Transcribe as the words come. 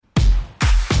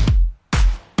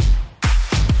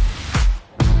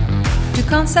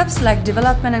concepts like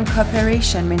development and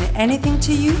cooperation mean anything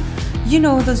to you, you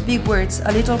know those big words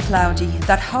a little cloudy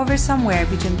that hover somewhere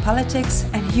between politics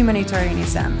and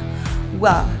humanitarianism.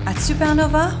 Well, at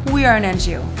Supernova, we are an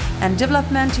NGO, and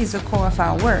development is the core of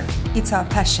our work. It's our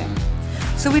passion.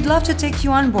 So we'd love to take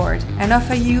you on board and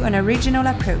offer you an original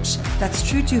approach that's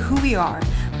true to who we are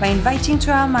by inviting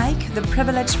to our mic the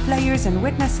privileged players and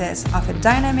witnesses of a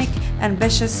dynamic,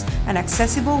 ambitious, and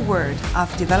accessible world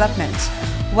of development.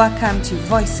 Welcome to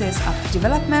Voices of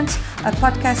Development, a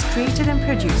podcast created and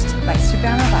produced by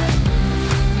Supernova.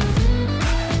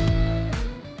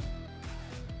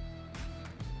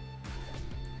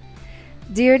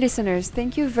 Dear listeners,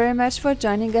 thank you very much for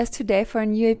joining us today for a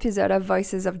new episode of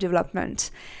Voices of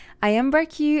Development. I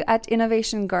embark you at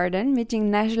Innovation Garden,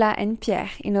 meeting Najla and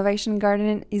Pierre. Innovation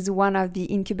Garden is one of the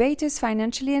incubators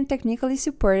financially and technically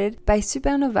supported by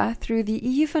Supernova through the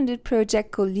EU-funded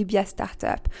project called Libya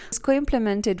Startup,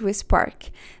 co-implemented with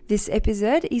Spark. This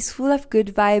episode is full of good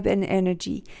vibe and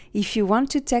energy. If you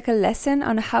want to take a lesson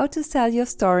on how to sell your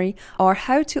story or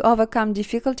how to overcome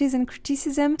difficulties and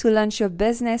criticism to launch your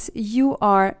business, you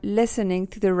are listening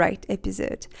to the right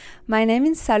episode. My name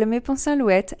is Salomé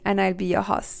Ponsin-Louette and I'll be your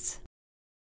host.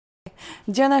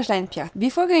 Dear Najla and Pierre,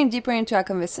 before going deeper into our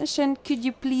conversation, could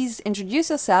you please introduce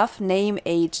yourself, name,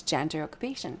 age, gender,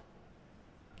 occupation?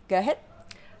 Go ahead.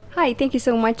 Hi, thank you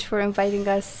so much for inviting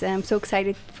us. I'm so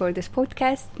excited for this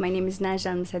podcast. My name is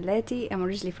Najla ALMISSALATI. I'm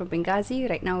originally from Benghazi.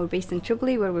 Right now we're based in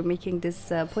Tripoli where we're making this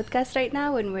podcast right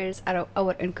now and where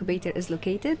our incubator is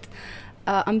located.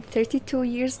 I'm 32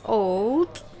 years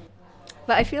old,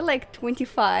 but I feel like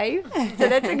 25, so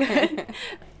that's good.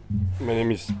 My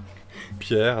name is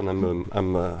Pierre and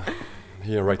I'm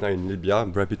here right now in Libya.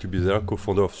 I'm happy to be there,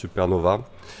 co-founder of Supernova.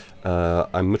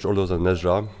 I'm much older than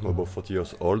Najla, about 40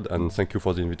 years old, and thank you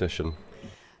for the invitation.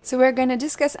 So we're going to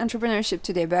discuss entrepreneurship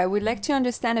today, but I would like to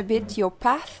understand a bit your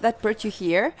path that brought you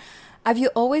here. Have you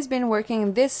always been working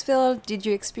in this field? Did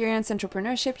you experience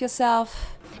entrepreneurship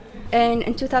yourself? And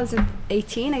in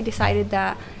 2018, I decided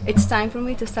that it's time for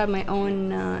me to start my own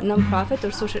non-profit or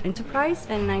social enterprise,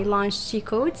 and I launched She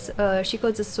Codes. She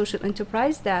Codes is a social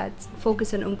enterprise that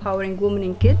focuses on empowering women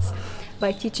and kids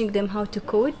by teaching them how to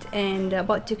code and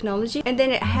about technology. And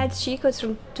then I had She Codes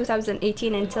from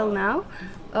 2018 until now.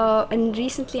 And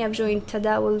recently I've joined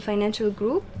Tadawul Financial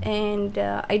Group, and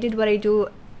I did what I do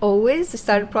always,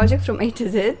 start a project from A to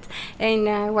Z, and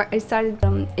I started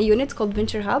a unit called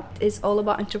Venture Hub. It's all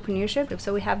about entrepreneurship.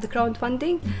 So we have the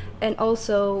crowdfunding, and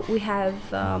also we have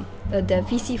the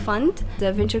VC fund,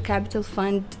 the venture capital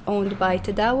fund owned by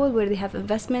Tadawul, where they have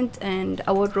investment, and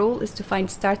our role is to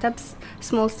find startups,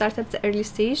 small startups at early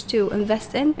stage to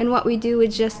invest in. And what we do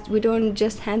is we don't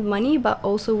just hand money, but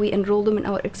also we enroll them in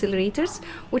our accelerators,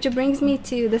 which brings me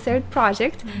to the third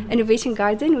project, Innovation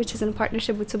Garden, which is in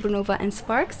partnership with Supernova and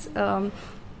Sparks.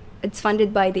 It's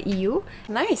funded by the EU.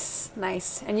 Nice.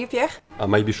 And you, Pierre? I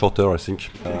might be shorter, I think.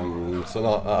 So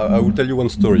now I will tell you one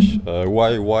story.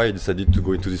 Why I decided to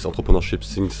go into this entrepreneurship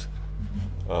things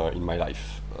in my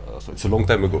life. So it's a long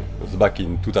time ago. It was back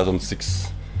in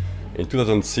 2006. In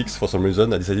 2006, for some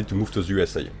reason, I decided to move to the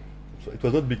USA. So it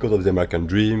was not because of the American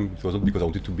dream. It was not because I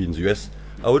wanted to be in the US.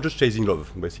 I was just chasing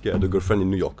love. Basically, I had a girlfriend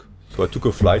in New York. So I took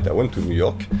a flight. I went to New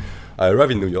York. I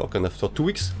arrived in New York, and after 2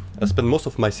 weeks, I spent most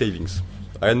of my savings.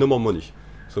 I had no more money.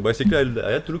 So basically,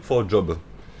 I had to look for a job.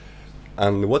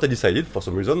 And what I decided, for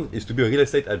some reason, is to be a real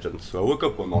estate agent. So I woke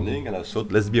up one morning and I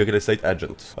thought, let's be a real estate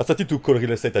agent. I started to call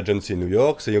real estate agents in New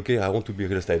York, saying, okay, I want to be a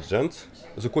real estate agent.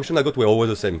 The question I got were always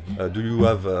the same. Do you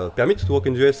have a permit to work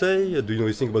in the USA? Do you know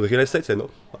anything about real estate? I said, no,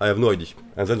 I have no idea.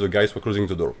 And then the guys were closing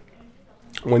the door.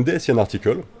 One day I see an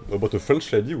article about a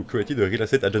French lady who created a real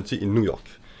estate agency in New York.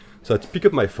 So I pick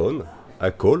up my phone,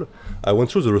 I call, I went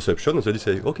through the reception, and they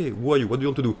say, okay, who are you? What do you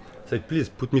want to do? I said, please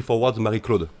put me forward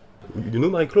Marie-Claude. You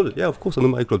know Marie-Claude? Yeah, of course I know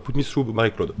Marie-Claude. Put me through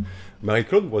Marie-Claude.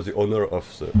 Marie-Claude was the owner of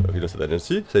the real estate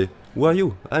agency. Say, who are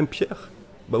you? I'm Pierre.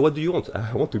 But what do you want?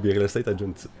 I want to be a real estate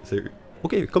agent. Say,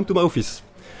 okay, come to my office.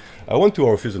 I went to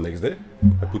her office the next day.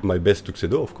 I put my best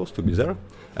tuxedo, of course, to be there.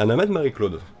 And I met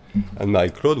Marie-Claude. And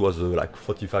Marie-Claude was like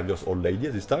 45 years old lady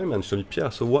at this time. And she told me,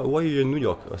 Pierre, so why are you in New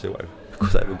York? I said, well,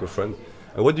 because I have a girlfriend.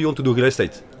 And what do you want to do real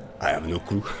estate? I have no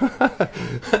clue.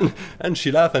 and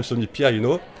she laughed and she told me, Pierre, you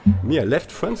know, me, I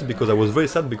left France because I was very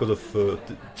sad because of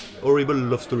horrible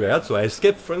love story I had. So I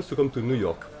escaped France to come to New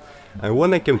York. And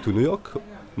when I came to New York,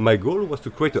 my goal was to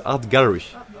create an art gallery.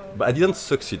 But I didn't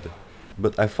succeed.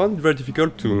 But I found it very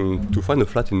difficult to find a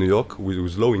flat in New York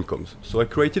with low incomes. So I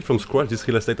created from scratch this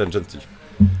real estate agency.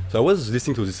 So I was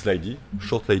listening to this lady,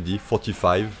 short lady,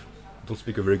 45, don't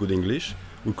speak a very good English.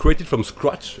 We created from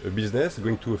scratch a business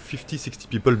going to a 50, 60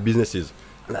 people businesses.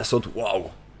 And I thought,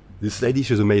 wow, this lady,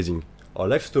 she's amazing. Her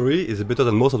life story is better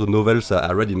than most of the novels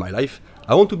I read in my life.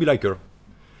 I want to be like her.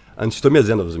 And she told me at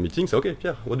the end of the meeting, say, okay,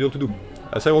 Pierre, what do you want to do?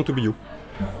 I said, I want to be you.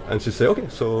 And she said, okay,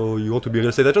 so you want to be a real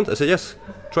estate agent? I said, yes,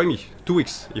 try me, 2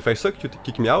 weeks. If I suck, you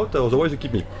kick me out, otherwise you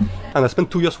keep me. And I spent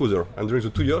 2 years with her. And during the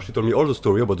 2 years, she told me all the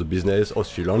story about the business, how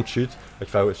she launched it.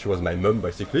 Like she was my mom,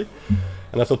 basically.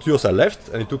 And after 2 years, I left.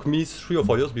 And it took me 3 or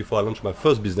 4 years before I launched my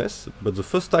first business. But the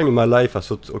first time in my life, I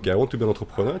thought, okay, I want to be an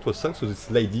entrepreneur. It was thanks to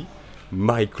this lady,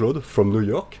 Marie-Claude from New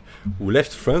York, who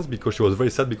left France because she was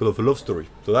very sad because of a love story.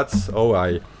 So that's how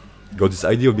I got this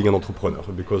idea of being an entrepreneur,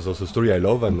 because of the story I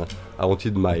love, and I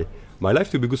wanted my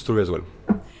life to be a good story as well.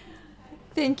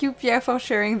 Thank you, Pierre, for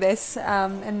sharing this,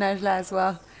 and Najla as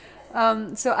well.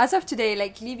 So as of today,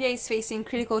 Libya is facing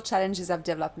critical challenges of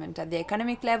development at the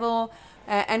economic level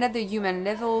and at the human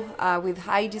level, with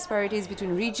high disparities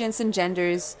between regions and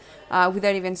genders,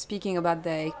 without even speaking about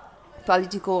the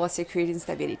political or security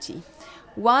instability.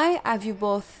 Why have you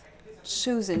both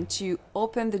chosen to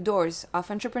open the doors of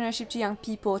entrepreneurship to young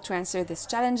people to answer these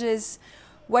challenges?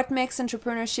 What makes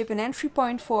entrepreneurship an entry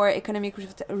point for economic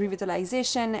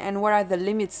revitalization, and what are the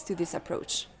limits to this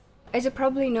approach? As you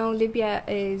probably know, Libya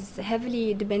is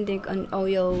heavily dependent on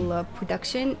oil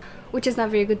production, which is not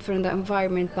very good for the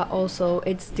environment, but also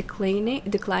it's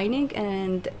declining.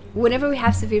 And whenever we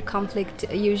have severe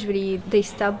conflict, usually they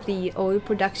stop the oil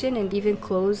production and even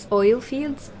close oil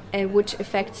fields, which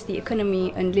affects the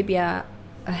economy in Libya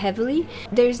heavily.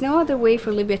 There is no other way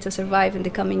for Libya to survive in the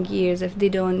coming years if they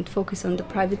don't focus on the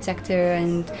private sector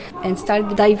and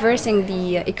start diversifying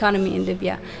the economy in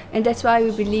Libya. And that's why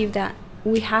we believe that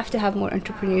we have to have more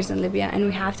entrepreneurs in Libya, and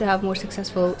we have to have more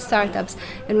successful startups,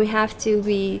 and we have to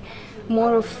be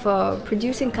more of a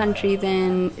producing country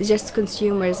than just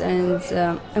consumers and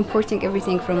importing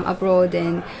everything from abroad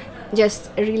and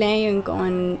just relying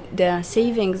on the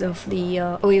savings of the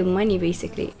oil money,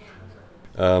 basically.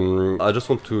 I just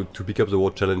want to pick up the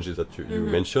word challenges that you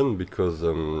mentioned, because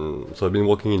so I've been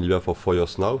working in Libya for 4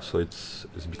 years now, so it's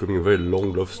becoming a very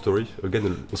long love story.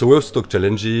 Again, so we also talk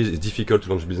challenges. It's difficult to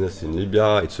launch business in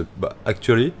Libya. But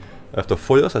actually, after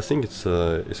 4 years, I think it's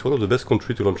one of the best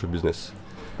countries to launch a business.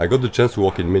 I got the chance to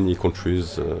work in many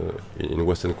countries, in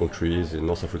Western countries, in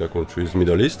North Africa countries,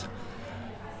 Middle East.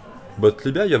 But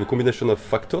Libya, you have a combination of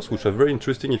factors which are very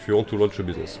interesting if you want to launch a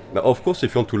business. Now, of course,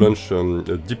 if you want to launch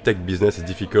a deep tech business, it's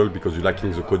difficult because you're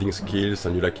lacking the coding skills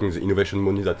and you're lacking the innovation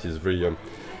money that is very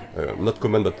not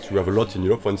common, but you have a lot in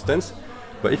Europe, for instance.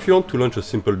 But if you want to launch a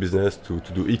simple business to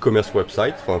do e-commerce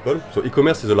website, for example, so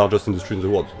e-commerce is the largest industry in the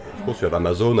world. Of course, you have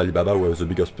Amazon, Alibaba, who are the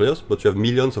biggest players, but you have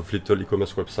millions of little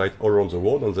e-commerce websites all around the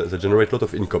world, and they generate a lot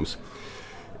of incomes.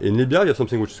 In Libya, you have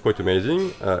something which is quite amazing.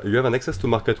 You have an access to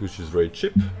market which is very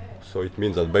cheap. So it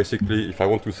means that basically, if I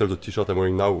want to sell the t-shirt I'm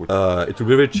wearing now, it will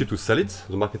be very cheap to sell it.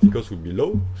 The marketing cost will be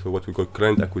low. So what we call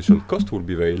client acquisition cost will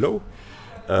be very low.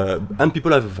 And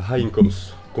people have high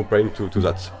incomes comparing to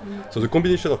that. So the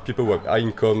combination of people who have high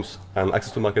incomes and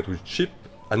access to market which is cheap,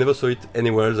 I never saw it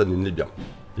anywhere else than in Libya.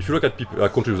 If you look at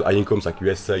countries with high incomes like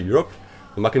USA, Europe,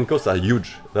 the marketing costs are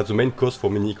huge. That's the main cost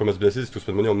for many e-commerce businesses, to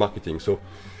spend money on marketing. So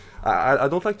I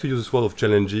don't like to use this word of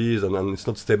challenges and it's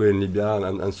not stable in Libya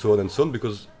and so on,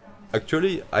 because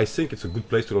actually I think it's a good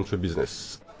place to launch a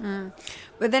business.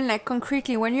 But then,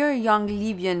 concretely, when you're a young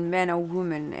Libyan man or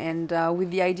woman and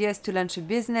with the ideas to launch a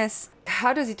business,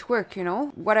 how does it work,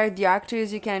 What are the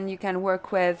actors you can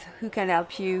work with? Who can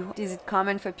help you? Is it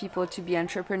common for people to be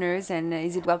entrepreneurs, and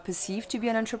is it well perceived to be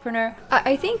an entrepreneur?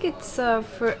 I think it's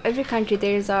for every country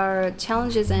there's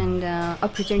challenges and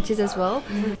opportunities as well.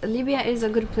 Libya is a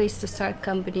good place to start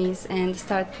companies and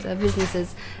start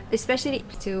businesses, especially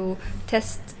to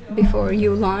test before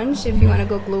you launch if you want to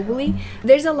go globally.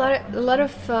 There's a lot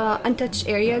of untouched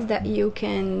areas that you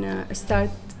can start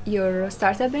your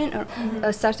startup in,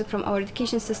 or startup from our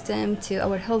education system to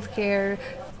our healthcare,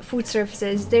 food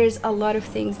services. There's a lot of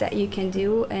things that you can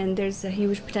do, and there's a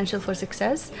huge potential for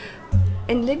success.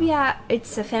 In Libya,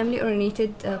 it's a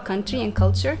family-oriented country and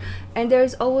culture, and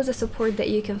there's always a support that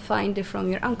you can find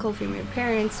from your uncle, from your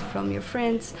parents, from your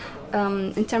friends,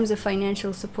 in terms of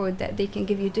financial support that they can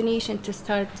give you donation to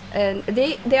start. And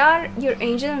they are your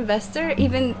angel investor,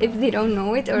 even if they don't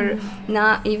know it or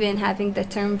not even having the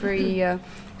term very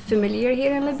familiar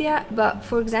here in Libya. But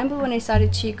for example, when I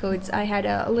started Cheat Codes, I had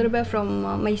a little bit from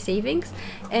my savings,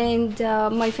 and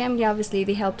my family obviously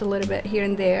they helped a little bit here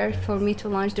and there for me to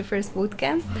launch the first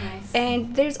bootcamp. Nice.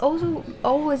 And there's also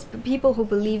always people who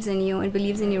believes in you and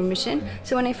believes in your mission.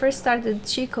 So when I first started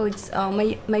Cheat Codes,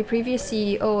 my previous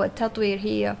CEO at Tatweer,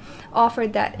 he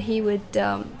offered that he would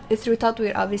through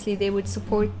Tatweer, obviously they would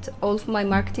support all of my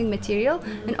marketing material,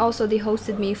 and also they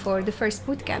hosted me for the first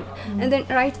bootcamp. And then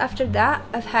right after that,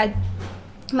 I've had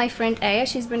my friend Aya.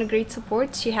 She's been a great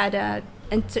support. She had a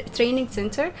training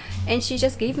center, and she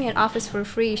just gave me an office for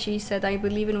free. She said, I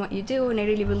believe in what you do, and I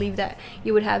really believe that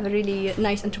you would have a really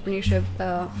nice entrepreneurship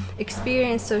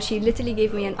experience. So she literally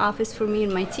gave me an office for me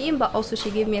and my team, but also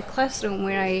she gave me a classroom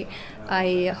where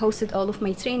I hosted all of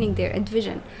my training there at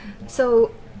Vision.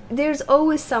 So there's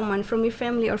always someone from your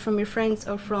family or from your friends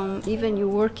or from even your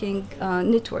working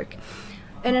network.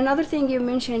 And another thing you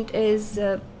mentioned is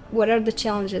what are the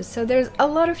challenges? So there's a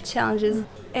lot of challenges.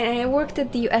 And I worked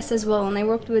at the US as well, and I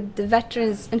worked with the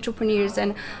veterans entrepreneurs,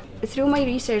 and through my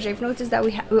research I've noticed that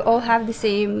we all have the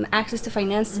same access to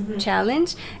finance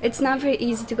challenge. It's not very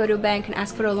easy to go to a bank and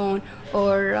ask for a loan,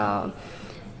 or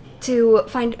to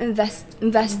find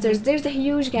investors. There's a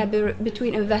huge gap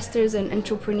between investors and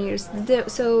entrepreneurs.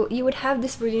 So you would have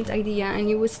this brilliant idea, and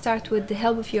you would start with the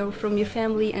help of from your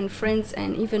family and friends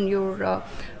and even your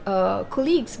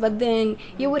colleagues, but then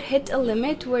you would hit a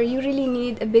limit where you really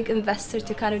need a big investor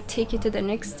to kind of take you to the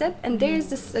next step. And there's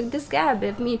this gap.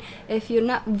 I mean, if you're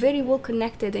not very well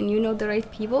connected and you know the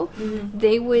right people,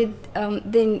 they would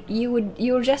then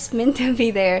you're just meant to be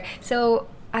there. So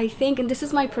I think, and this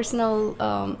is my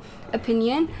personal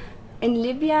opinion, in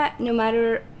Libya, no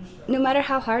matter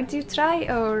how hard you try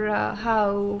or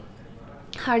how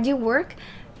hard you work,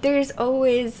 there's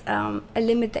always a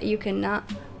limit that you cannot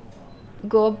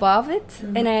go above it.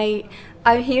 And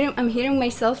I'm hearing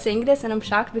myself saying this, and I'm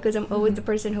shocked because I'm always the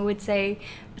person who would say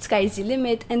sky is the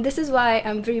limit. And this is why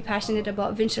I'm very passionate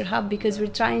about Venture Hub, because we're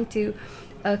trying to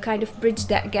kind of bridge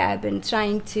that gap and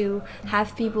trying to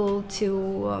have people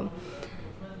to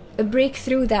break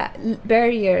through that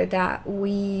barrier that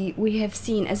we have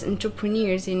seen as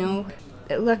entrepreneurs. You know,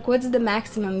 like, what's the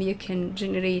maximum you can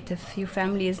generate if your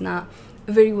family is not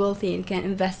very wealthy and can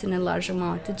invest in a large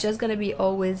amount? It's just gonna be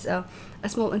always a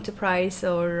small enterprise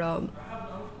or a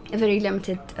very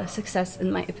limited success,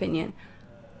 in my opinion.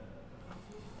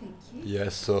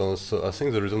 Yes, so I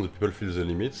think the reason that people feel the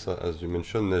limits, as you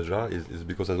mentioned, Najla, is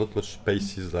because there's not much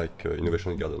spaces like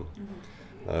Innovation Garden.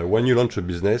 When you launch a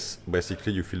business,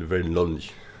 basically you feel very lonely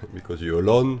because you're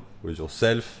alone with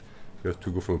yourself. You have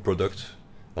to go from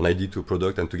an idea to a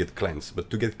product, and to get clients. But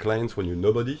to get clients when you're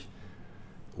nobody,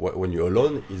 when you're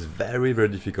alone, is very, very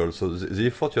difficult. So the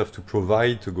effort you have to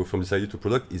provide to go from this idea to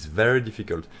product is very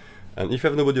difficult. And if you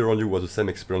have nobody around you who has the same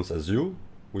experience as you,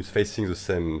 who is facing the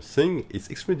same thing, it's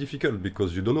extremely difficult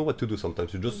because you don't know what to do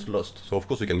sometimes. You're just lost. So of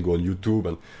course you can go on YouTube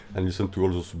and listen to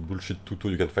all those bullshit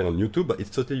tutorials you can find on YouTube, but it's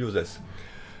totally useless.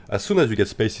 As soon as you get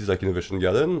spaces like Innovation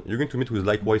Garden, you're going to meet with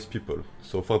likewise people.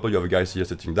 So for example, you have a guy here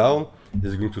sitting down,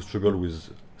 he's going to struggle with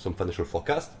some financial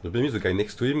forecast. The problem is the guy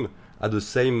next to him had the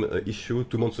same issue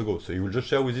 2 months ago, so you will just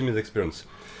share with him his experience.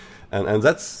 And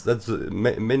that's the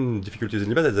main difficulties in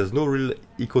Libya, that there's no real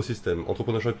ecosystem,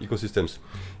 entrepreneurship ecosystems.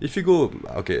 If you go,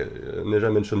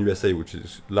 Najla mentioned USA, which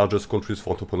is largest countries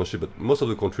for entrepreneurship, but most of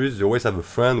the countries, you always have a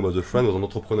friend who has a friend who's an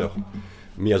entrepreneur.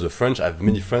 Me as a French, I have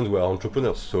many friends who are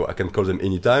entrepreneurs, so I can call them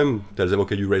anytime, tell them,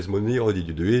 okay, you raise money, how did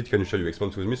you do it, can you share your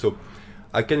experience with me? So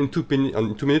I can in 2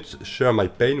 minutes share my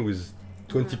pain with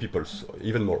 20 people, so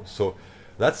even more. So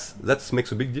that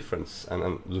makes a big difference,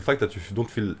 and the fact that you don't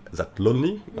feel that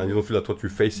lonely and you don't feel that what you're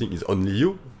facing is only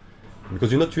you,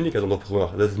 because you're not unique as an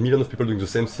entrepreneur. There's millions of people doing the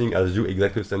same thing as you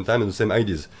exactly at the same time and the same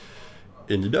ideas.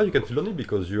 In Libya, you can feel lonely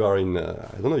because you are in,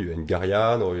 you're in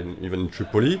Garian or even in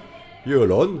Tripoli. You're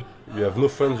alone. You have no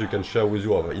friends you can share with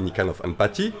you or any kind of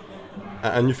empathy,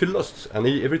 and you feel lost. And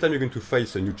every time you're going to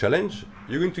face a new challenge,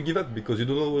 you're going to give up because you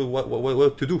don't know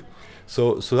what to do.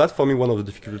 So that's for me one of the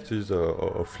difficulties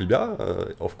of Libya.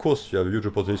 Of course, you have huge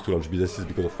opportunities to launch businesses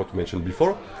because of what you mentioned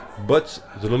before, but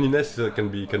the loneliness can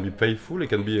be painful. It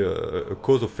can be a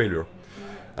cause of failure.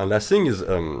 And last thing is,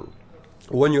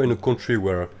 when you're in a country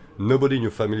where nobody in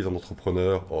your family is an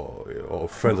entrepreneur or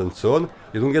friends and so on,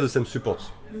 you don't get the same support.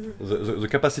 The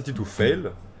capacity to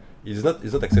fail is not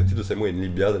accepted the same way in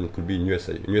Libya than it could be in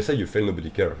USA. In USA, you fail, nobody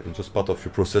cares. It's just part of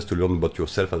your process to learn about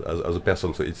yourself as a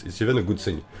person. So it's even a good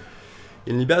thing.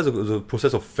 In Libya, the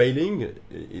process of failing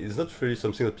is not really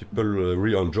something that people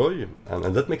really enjoy,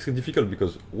 and that makes it difficult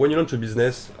because when you launch a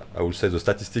business, I would say the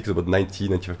statistics about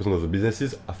 90-95% of the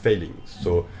businesses are failing.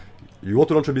 So You want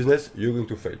to launch a business, you're going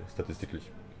to fail statistically.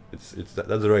 That's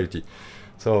the reality.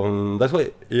 So that's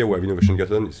why here we have Innovation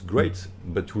Garden is great,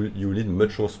 but you need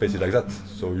much more spaces like that.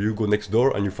 So you go next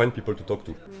door and you find people to talk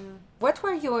to. What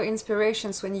were your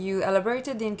inspirations when you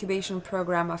elaborated the incubation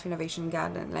program of Innovation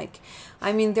Garden?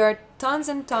 There are tons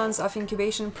and tons of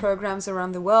incubation programs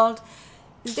around the world.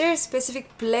 Is there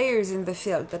specific players in the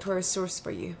field that were a source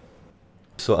for you?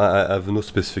 So I have no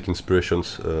specific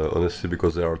inspirations, honestly,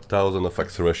 because there are thousands of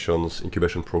accelerations,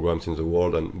 incubation programs in the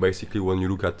world, and basically when you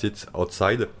look at it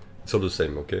outside, it's all the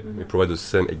same, okay? We provide the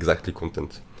same exactly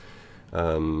content.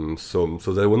 So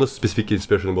there was no specific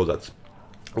inspiration about that.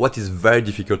 What is very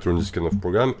difficult to run this kind of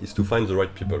program is to find the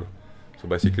right people. So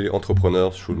basically,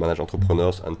 entrepreneurs should manage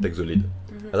entrepreneurs and take the lead.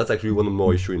 And that's actually one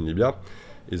more issue in Libya,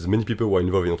 is many people who are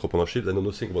involved in entrepreneurship, they know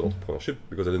nothing about entrepreneurship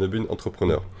because they've never been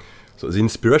entrepreneur. So the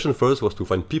inspiration for us was to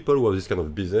find people who have this kind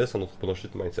of business and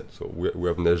entrepreneurship mindset. So we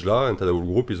have Najla, and the whole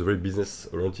group is a very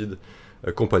business-oriented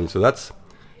company. So it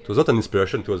was not an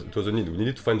inspiration, it was a need. We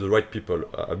needed to find the right people.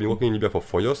 I've been working in Libya for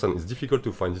 4 years, and it's difficult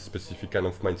to find this specific kind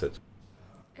of mindset.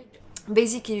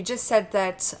 Basically, you just said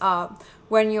that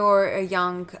when you're a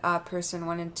young person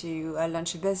wanting to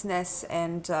launch a business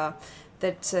and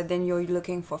that then you're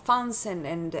looking for funds and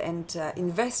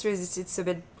investors, it's a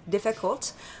bit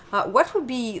difficult. What would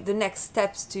be the next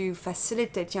steps to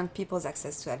facilitate young people's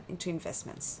access to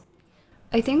investments?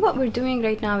 I think what we're doing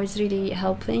right now is really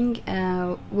helping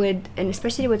and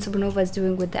especially what Supernova is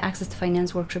doing with the access to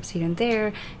finance workshops here and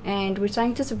there, and we're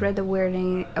trying to spread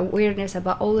awareness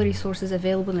about all the resources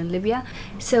available in Libya.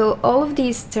 So all of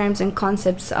these terms and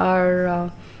concepts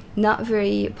are not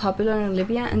very popular in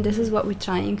Libya, and this is what we're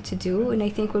trying to do, and I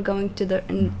think we're going to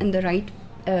in the right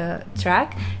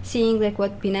track, seeing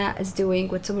what Bina is doing,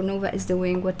 what Supernova is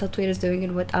doing, what Tatwir is doing,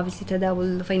 and what obviously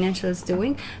Tadawul Financial is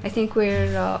doing. I think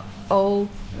we're all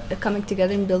coming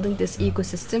together and building this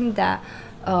ecosystem that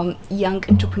young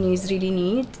entrepreneurs really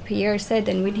need. Pierre said,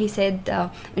 and when he said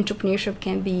entrepreneurship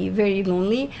can be very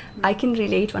lonely, I can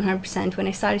relate 100%. When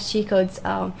I started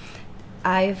TACHOT,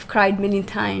 I've cried a million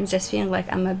times, just feeling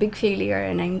like I'm a big failure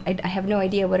and I have no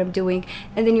idea what I'm doing.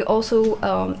 And then you also,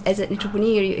 as an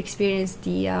entrepreneur, you experience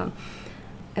the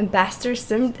imposter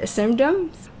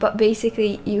syndrome. But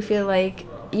basically, you feel like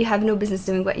you have no business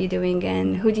doing what you're doing,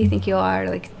 and who do you think you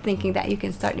are, thinking that you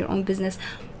can start your own business.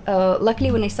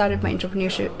 Luckily, when I started my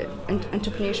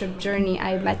entrepreneurship journey,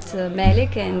 I met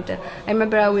Malik, and I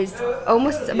remember I was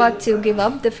almost about to give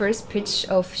up the first pitch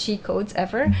of TACHOT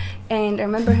ever. And I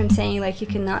remember him saying, you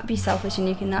cannot be selfish and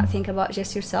you cannot think about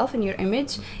just yourself and your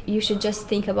image. You should just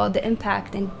think about the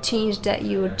impact and change that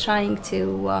you're trying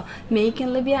to make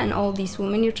in Libya, and all these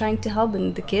women you're trying to help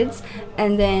and the kids,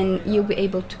 and then you'll be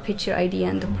able to pitch your idea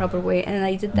in the proper way. And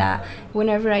I did that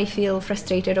whenever I feel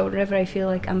frustrated or whenever I feel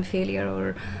like I'm a failure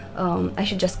or I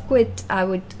should just quit. I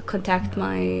would contact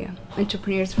my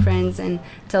entrepreneurs friends and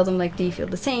tell them do you feel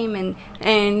the same,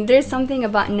 and there's something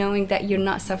about knowing that you're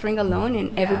not suffering alone,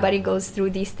 and everybody goes through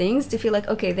these things, to feel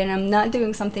okay, then I'm not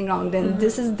doing something wrong, then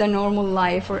this is the normal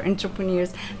life for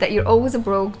entrepreneurs, that you're always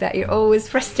broke, that you're always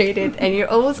frustrated and you're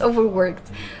always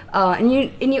overworked, and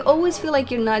you always feel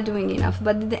like you're not doing enough.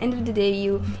 But at the end of the day,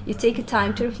 you take a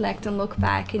time to reflect and look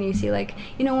back, and you see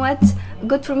you know what,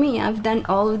 good for me, I've done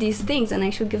all of these things and I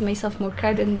should give myself more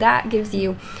credit, and that gives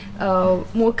you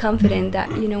more confidence that,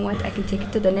 you know what, I can take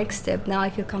it to the next step. Now I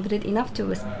feel confident enough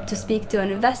to speak to an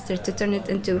investor, to turn it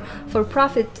into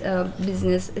for-profit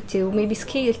business, to maybe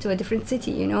scale to a different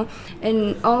city,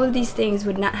 and all of these things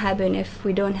would not happen if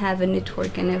we don't have a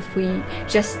network and if we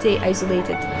just stay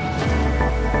isolated.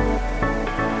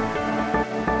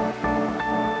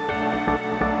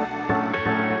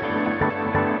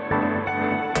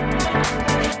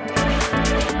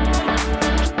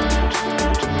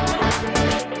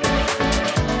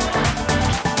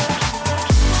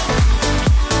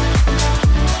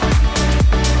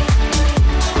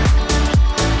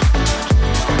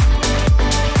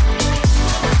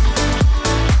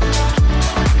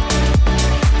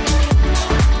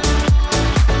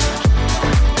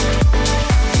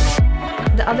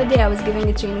 The other day I was giving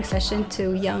a training session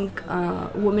to young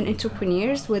women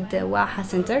entrepreneurs with the Waha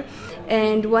Center,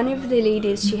 and one of the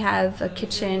ladies, she have a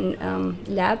kitchen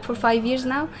lab for 5 years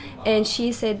now, and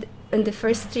she said in the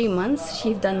first 3 months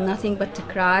she's done nothing but to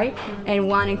cry and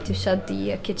wanting to shut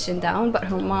the kitchen down, but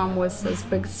her mom was his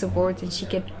big support and she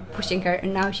kept pushing her,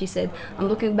 and now she said, I'm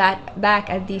looking back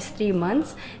at these 3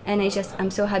 months and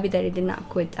I'm so happy that I did not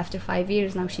quit. After 5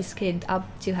 years now she's scaled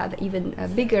up to have even a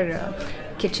bigger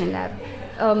kitchen lab.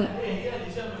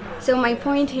 So my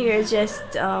point here is just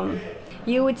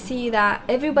you would see that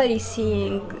everybody's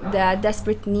seeing the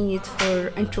desperate need for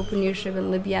entrepreneurship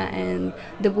in Libya and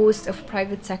the boost of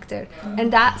private sector.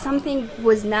 And that something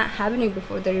was not happening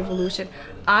before the revolution.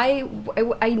 I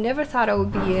never thought I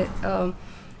would be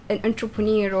an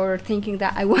entrepreneur or thinking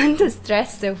that I want the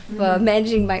stress of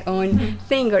managing my own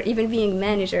thing or even being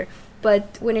manager.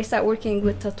 But when I start working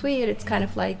with Tatweer, it's kind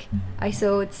of like I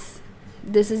saw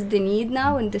this is the need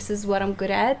now and this is what I'm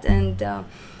good at. And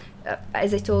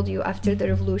as I told you, after the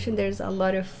revolution, there's a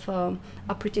lot of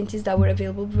opportunities that were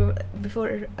available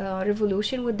before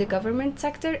revolution with the government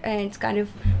sector, and it's kind of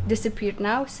disappeared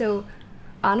now. So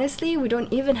honestly, we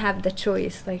don't even have the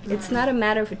choice. Like, it's not a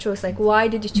matter of a choice. Like, why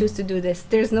did you choose to do this?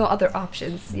 There's no other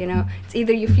options, you know. It's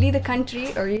either you flee the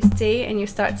country or you stay and you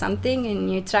start something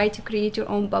and you try to create your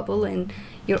own bubble and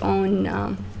your own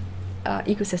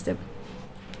ecosystem.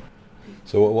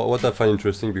 So what I find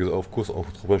interesting, because of course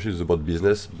entrepreneurship is about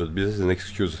business, but business is an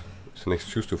excuse. It's an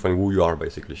excuse to find who you are,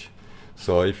 basically.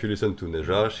 So if you listen to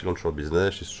Najla, she launched her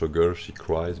business, she struggles, she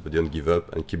cries, but didn't give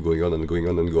up and keep going on and going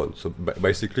on and go on. So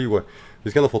basically,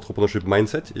 this kind of entrepreneurship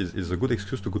mindset is a good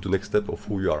excuse to go to the next step of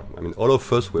who you are. I mean, all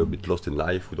of us, we're a bit lost in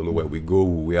life. We don't know where we go,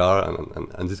 who we are,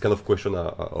 and this kind of questions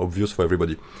are obvious for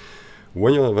everybody.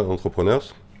 When you're an entrepreneur,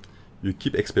 you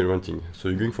keep experimenting. So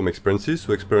you're going from experiences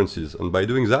to experiences. And by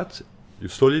doing that, you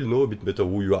slowly know a bit better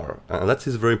who you are. And that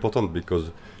is very important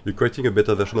because you're creating a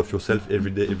better version of yourself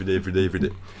every day.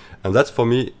 And that's, for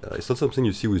me, it's not something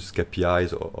you see with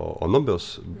KPIs or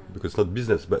numbers, because it's not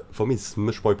business. But for me, it's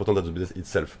much more important than the business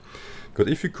itself.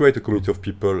 Because if you create a community of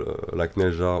people like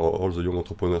Najla or all the young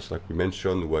entrepreneurs like we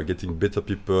mentioned, who are getting better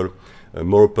people,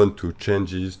 more open to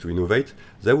changes, to innovate,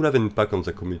 they will have an impact on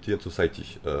the community and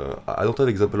society. I don't have an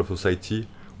example of society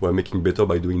who are making better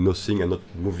by doing nothing and not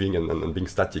moving and being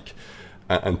static.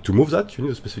 And to move that, you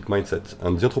need a specific mindset.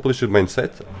 And the entrepreneurship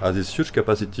mindset has this huge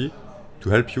capacity to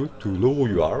help you to know who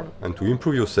you are and to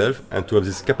improve yourself and to have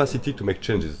this capacity to make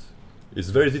changes. It's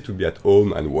very easy to be at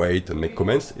home and wait and make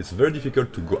comments. It's very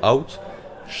difficult to go out,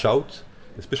 shout,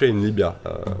 especially in Libya.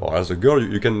 Or as a girl,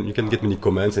 you can get many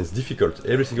comments and it's difficult.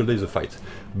 Every single day is a fight.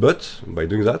 But by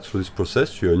doing that, through this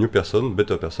process, you're a new person,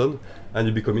 better person, and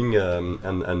you're becoming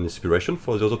an inspiration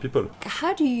for the other people.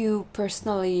 How do you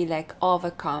personally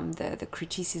overcome the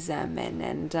criticism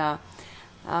and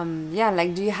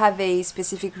do you have a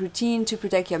specific routine to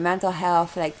protect your mental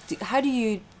health? How do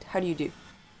you do?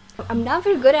 I'm not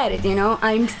very good at it, you know.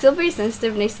 I'm still very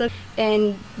sensitive,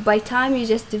 and by time you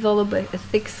just develop a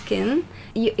thick skin,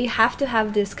 you have to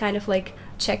have this kind of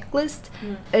checklist.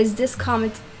 Is this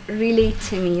comment relate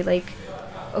to me?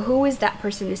 Who is that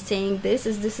person who's saying this?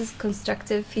 Is this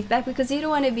constructive feedback? Because you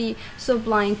don't want to be so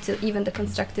blind to even the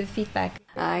constructive feedback.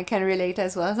 I can relate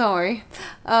as well, don't worry.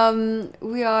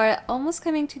 We are almost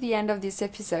coming to the end of this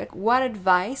episode. What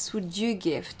advice would you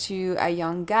give to a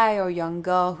young guy or young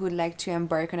girl who'd like to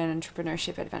embark on an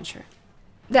entrepreneurship adventure?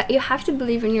 That you have to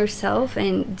believe in yourself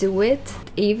and do it,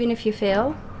 even if you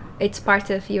fail. It's part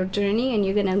of your journey and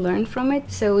you're going to learn from it.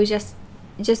 So just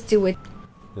do it.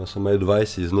 Yeah, so my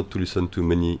advice is not to listen to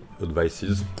many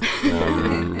advices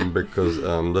because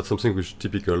that's something which is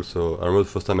typical. So I remember the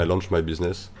first time I launched my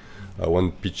business, I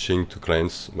went pitching to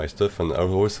clients my stuff, and I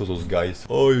always saw those guys,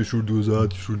 oh, you should do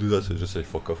that. So just say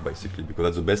fuck off, basically, because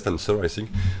that's the best answer, I think.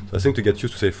 So I think to get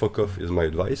used to say fuck off is my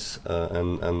advice,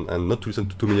 and not to listen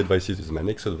to too many advices is my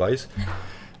next advice.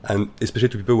 And especially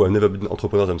to people who have never been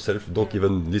entrepreneurs themselves, don't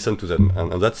even listen to them.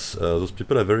 And that's those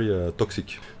people are very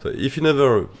toxic. So if you've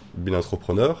never been an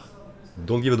entrepreneur,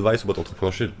 don't give advice about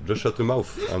entrepreneurship. Just shut your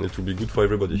mouth, and it will be good for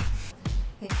everybody.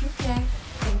 Thank you, Pierre.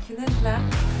 Thank you, Najla.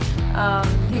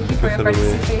 Thank you for your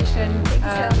participation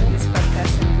in this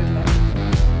podcast.